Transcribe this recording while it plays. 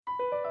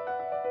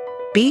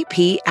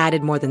BP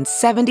added more than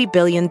 $70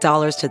 billion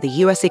to the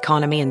U.S.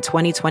 economy in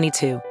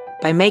 2022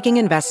 by making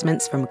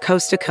investments from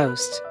coast to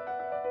coast.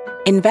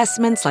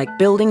 Investments like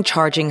building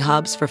charging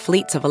hubs for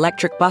fleets of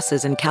electric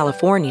buses in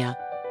California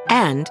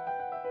and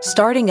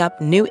starting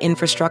up new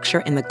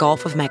infrastructure in the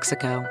Gulf of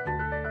Mexico.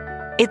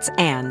 It's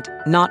and,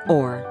 not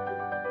or.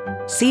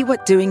 See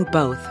what doing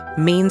both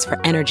means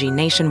for energy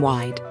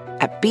nationwide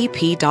at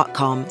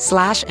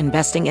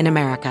bp.com/investing in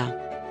America.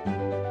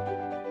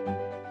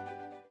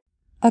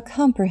 A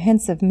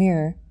comprehensive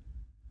mirror.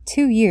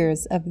 2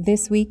 years of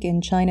This Week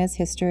in China's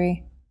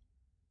history.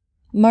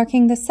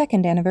 Marking the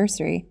second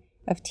anniversary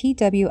of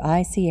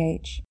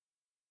TWICH.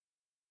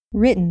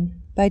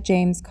 Written by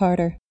James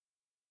Carter.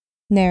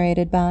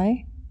 Narrated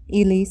by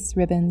Elise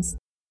Ribbons.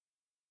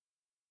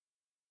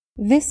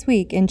 This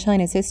Week in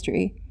China's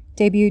History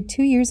debuted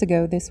 2 years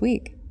ago this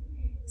week.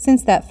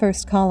 Since that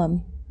first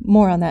column,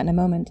 more on that in a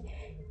moment,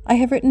 I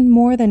have written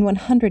more than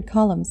 100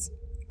 columns,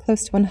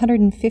 close to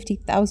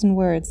 150,000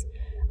 words,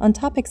 on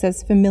topics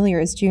as familiar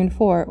as June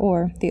 4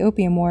 or the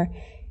Opium War,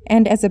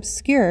 and as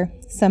obscure,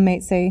 some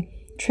might say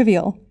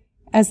trivial,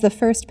 as the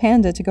first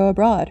panda to go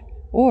abroad,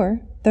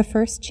 or the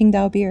first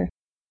Qingdao beer.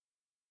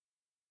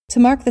 To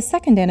mark the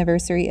second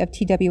anniversary of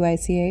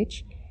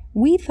TWICH,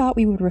 we thought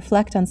we would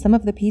reflect on some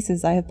of the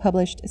pieces I have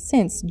published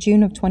since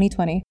June of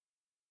 2020.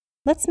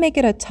 Let's make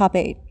it a top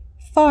 8,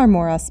 far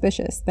more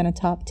auspicious than a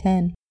top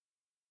 10.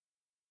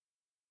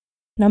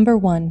 Number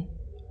 1.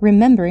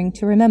 Remembering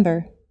to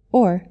remember,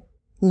 or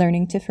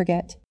learning to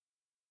forget.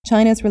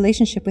 China's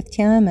relationship with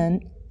Tiananmen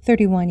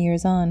 31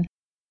 years on.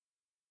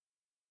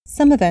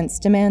 Some events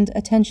demand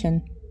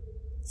attention.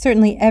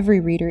 Certainly every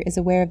reader is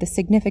aware of the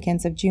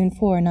significance of June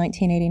 4,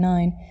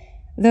 1989,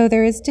 though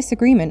there is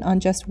disagreement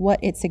on just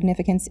what its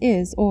significance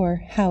is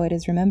or how it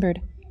is remembered.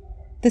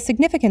 The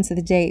significance of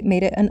the date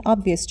made it an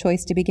obvious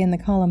choice to begin the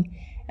column,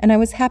 and I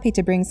was happy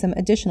to bring some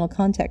additional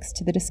context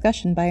to the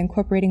discussion by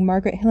incorporating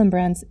Margaret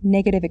Hillenbrand's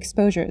negative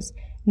exposures,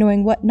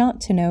 knowing what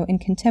not to know in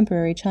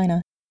contemporary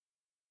China.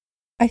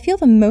 I feel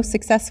the most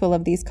successful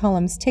of these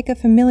columns take a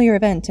familiar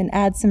event and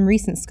add some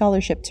recent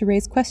scholarship to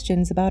raise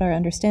questions about our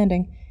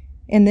understanding.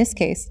 In this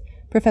case,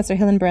 Professor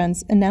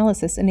Hillenbrand's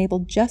analysis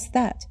enabled just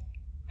that.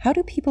 How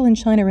do people in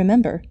China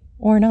remember,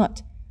 or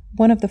not,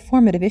 one of the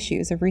formative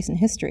issues of recent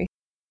history?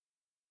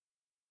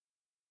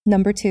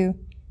 Number 2.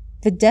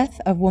 The Death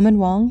of Woman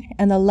Wang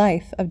and the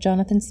Life of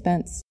Jonathan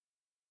Spence.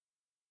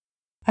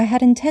 I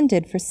had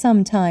intended for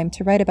some time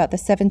to write about the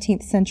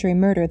 17th century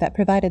murder that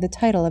provided the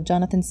title of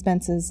Jonathan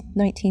Spence's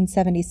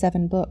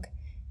 1977 book.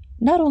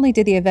 Not only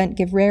did the event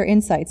give rare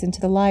insights into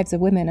the lives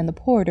of women and the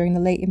poor during the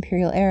late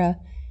imperial era,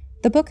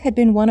 the book had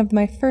been one of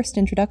my first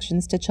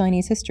introductions to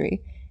Chinese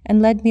history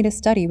and led me to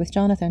study with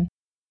Jonathan.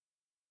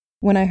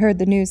 When I heard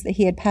the news that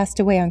he had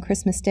passed away on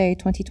Christmas Day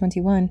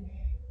 2021,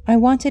 I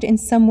wanted in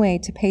some way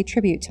to pay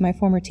tribute to my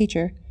former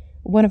teacher,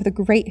 one of the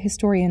great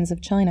historians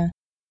of China.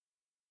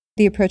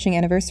 The approaching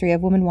anniversary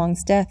of Woman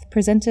Wang's death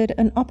presented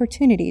an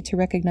opportunity to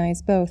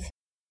recognize both.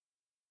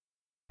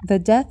 The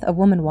death of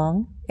Woman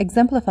Wang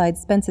exemplified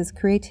Spence's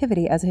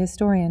creativity as a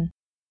historian.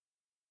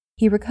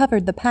 He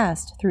recovered the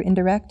past through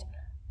indirect,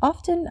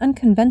 often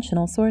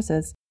unconventional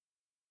sources.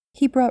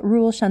 He brought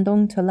rural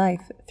Shandong to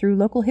life through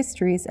local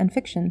histories and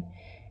fiction,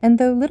 and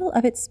though little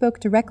of it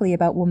spoke directly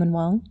about Woman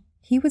Wang,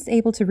 he was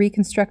able to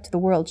reconstruct the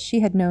world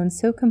she had known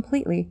so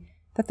completely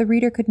that the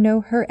reader could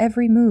know her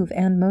every move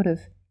and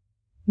motive.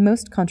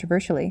 Most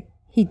controversially,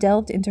 he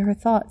delved into her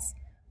thoughts,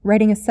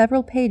 writing a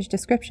several-page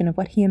description of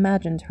what he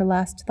imagined her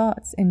last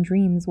thoughts and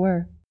dreams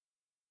were.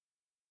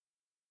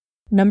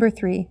 Number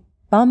 3.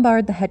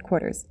 Bombard the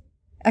Headquarters.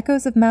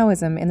 Echoes of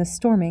Maoism in the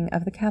Storming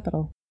of the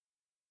Capital.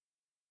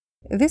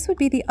 This would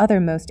be the other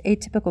most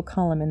atypical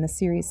column in the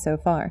series so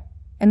far,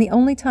 and the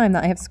only time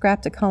that I have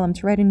scrapped a column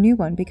to write a new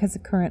one because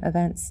of current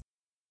events.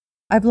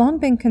 I've long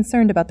been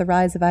concerned about the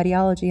rise of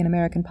ideology in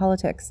American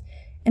politics,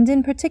 and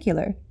in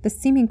particular, the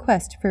seeming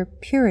quest for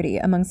purity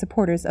among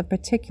supporters of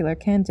particular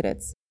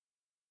candidates.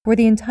 For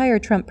the entire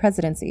Trump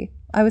presidency,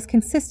 I was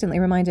consistently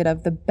reminded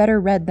of the better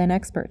read than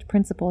expert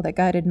principle that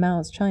guided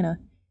Mao's China.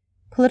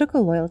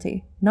 Political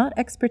loyalty, not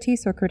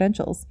expertise or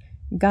credentials,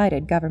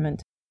 guided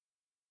government.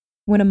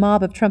 When a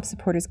mob of Trump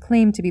supporters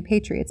claimed to be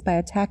patriots by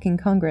attacking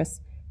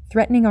Congress,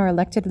 threatening our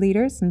elected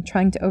leaders, and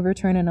trying to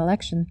overturn an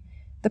election,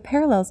 the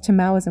parallels to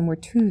Maoism were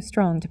too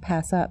strong to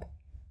pass up.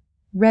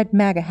 Red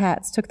MAGA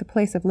hats took the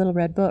place of little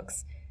red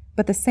books,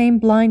 but the same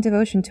blind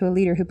devotion to a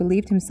leader who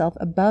believed himself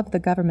above the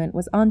government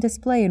was on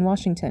display in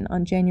Washington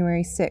on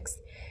January 6th,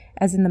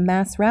 as in the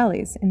mass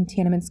rallies in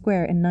Tiananmen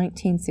Square in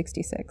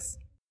 1966.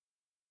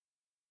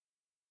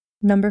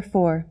 Number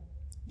 4.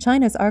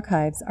 China's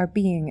archives are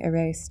being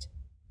erased.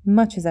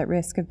 Much is at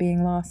risk of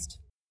being lost.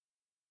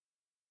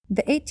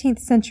 The 18th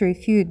century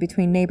feud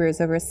between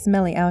neighbors over a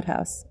smelly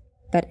outhouse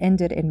that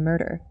ended in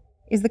murder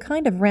is the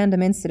kind of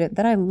random incident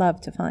that I love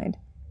to find.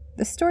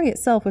 The story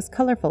itself was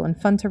colorful and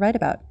fun to write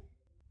about,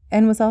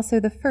 and was also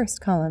the first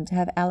column to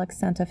have Alex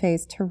Santa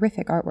Fe's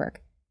terrific artwork.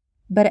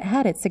 But it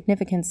had its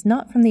significance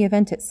not from the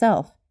event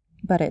itself,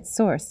 but its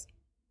source.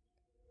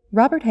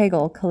 Robert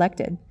Hagel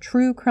collected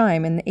true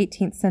crime in the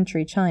 18th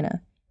century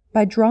China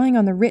by drawing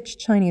on the rich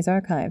Chinese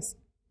archives.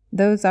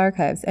 Those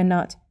archives, and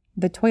not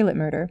the toilet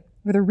murder,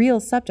 were the real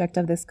subject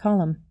of this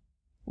column.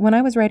 When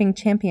I was writing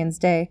Champions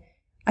Day,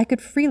 I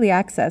could freely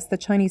access the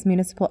Chinese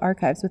municipal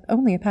archives with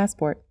only a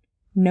passport.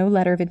 No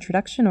letter of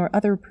introduction or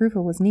other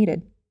approval was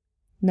needed.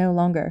 No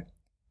longer.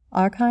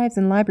 Archives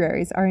and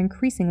libraries are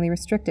increasingly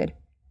restricted,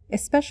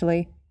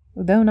 especially,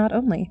 though not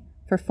only,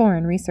 for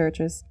foreign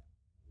researchers.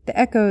 The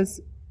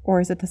echoes, or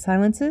is it the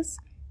silences,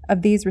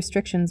 of these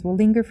restrictions will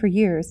linger for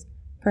years,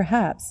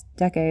 perhaps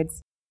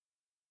decades.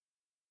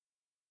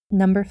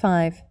 Number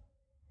 5.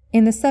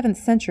 In the 7th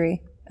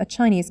century, a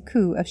Chinese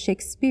coup of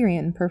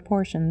Shakespearean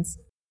proportions.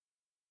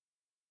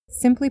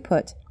 Simply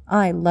put,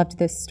 I loved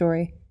this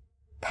story.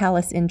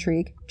 Palace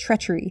intrigue,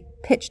 treachery,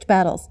 pitched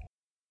battles.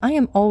 I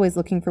am always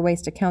looking for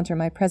ways to counter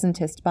my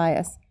presentist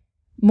bias.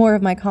 More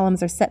of my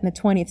columns are set in the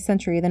 20th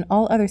century than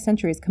all other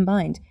centuries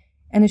combined,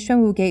 and the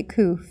Shangwu Gate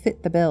coup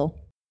fit the bill.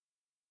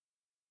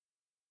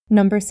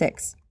 Number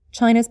 6.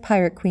 China's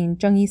pirate queen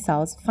Zheng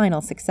Yisao's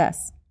final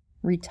success.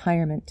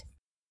 Retirement.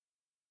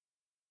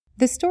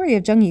 The story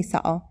of Zheng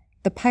Yisao,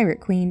 the pirate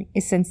queen,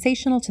 is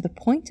sensational to the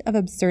point of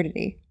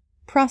absurdity.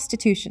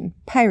 Prostitution,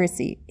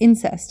 piracy,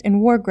 incest,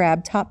 and war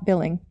grab top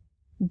billing.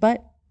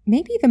 But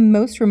maybe the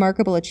most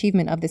remarkable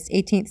achievement of this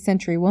 18th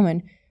century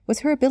woman was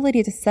her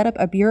ability to set up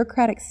a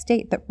bureaucratic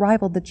state that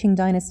rivaled the Qing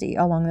dynasty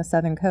along the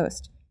southern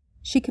coast.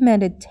 She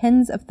commanded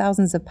tens of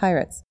thousands of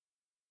pirates.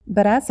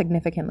 But as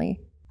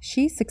significantly,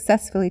 she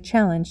successfully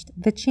challenged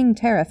the Qing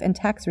tariff and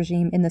tax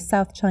regime in the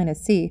South China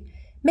Sea,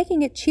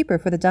 making it cheaper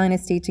for the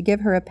dynasty to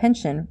give her a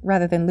pension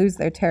rather than lose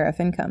their tariff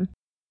income.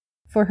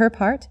 For her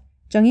part,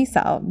 Zheng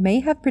Yisao may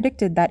have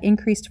predicted that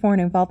increased foreign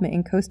involvement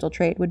in coastal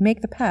trade would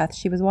make the path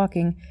she was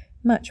walking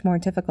much more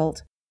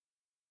difficult.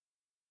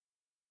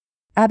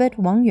 Abbot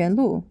Wang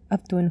Yuanlu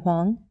of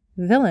Dunhuang,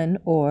 villain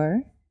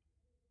or...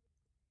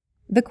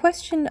 The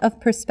question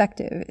of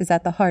perspective is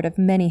at the heart of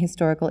many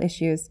historical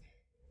issues.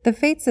 The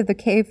fates of the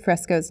cave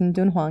frescoes in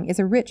Dunhuang is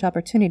a rich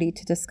opportunity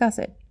to discuss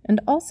it, and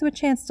also a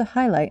chance to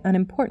highlight an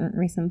important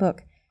recent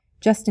book,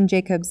 Justin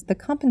Jacobs' The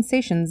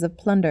Compensations of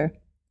Plunder.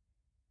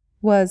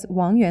 Was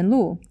Wang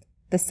Yuanlu,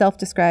 the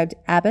self-described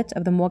abbot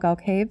of the Mogao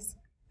Caves,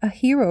 a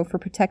hero for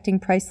protecting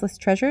priceless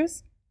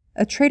treasures?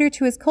 A traitor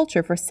to his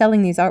culture for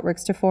selling these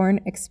artworks to foreign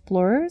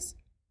explorers?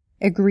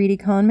 A greedy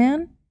con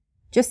man?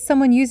 Just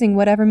someone using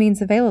whatever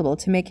means available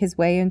to make his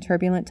way in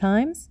turbulent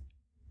times?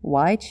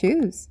 Why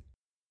choose?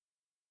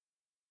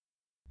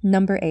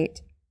 Number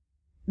 8.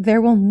 There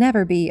will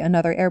never be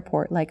another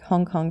airport like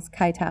Hong Kong's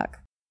Kai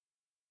Tak.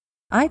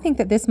 I think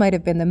that this might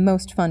have been the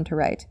most fun to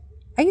write.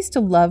 I used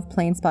to love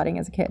plane spotting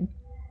as a kid,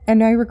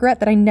 and I regret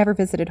that I never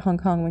visited Hong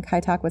Kong when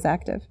Kai Tak was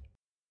active.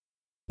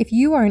 If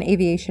you are an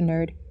aviation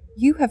nerd,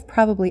 you have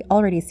probably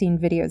already seen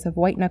videos of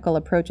white-knuckle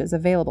approaches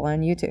available on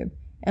YouTube,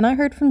 and I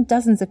heard from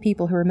dozens of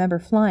people who remember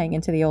flying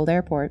into the old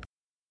airport.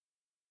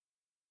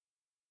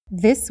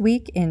 This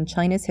week in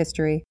China's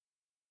history.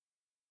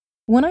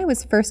 When I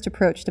was first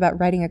approached about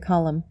writing a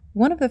column,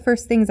 one of the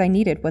first things I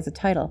needed was a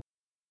title.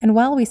 And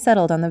while we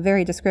settled on the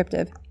very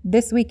descriptive,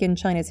 This Week in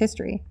China's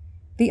History,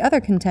 the other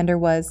contender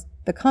was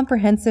The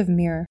Comprehensive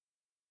Mirror.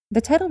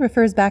 The title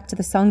refers back to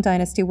the Song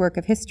Dynasty work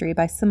of history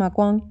by Sima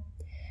Guang,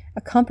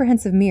 A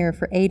Comprehensive Mirror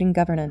for Aid in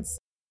Governance.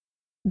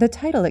 The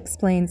title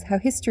explains how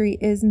history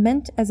is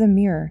meant as a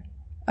mirror,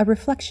 a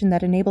reflection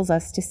that enables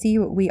us to see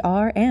what we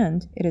are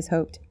and, it is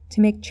hoped,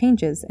 to make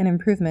changes and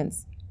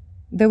improvements.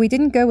 Though we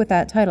didn't go with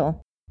that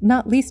title,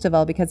 not least of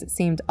all because it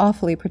seemed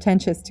awfully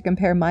pretentious to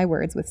compare my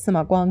words with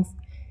Sima Guang's,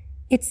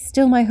 it's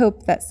still my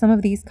hope that some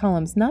of these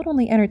columns not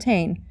only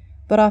entertain,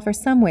 but offer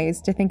some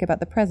ways to think about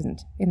the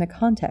present in the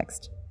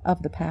context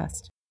of the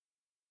past.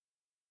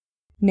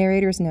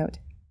 Narrator's note.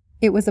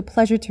 It was a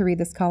pleasure to read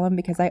this column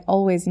because I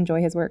always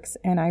enjoy his works,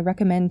 and I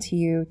recommend to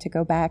you to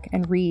go back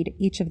and read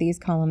each of these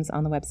columns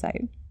on the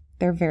website.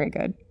 They're very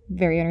good,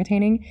 very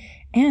entertaining,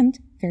 and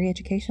very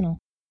educational.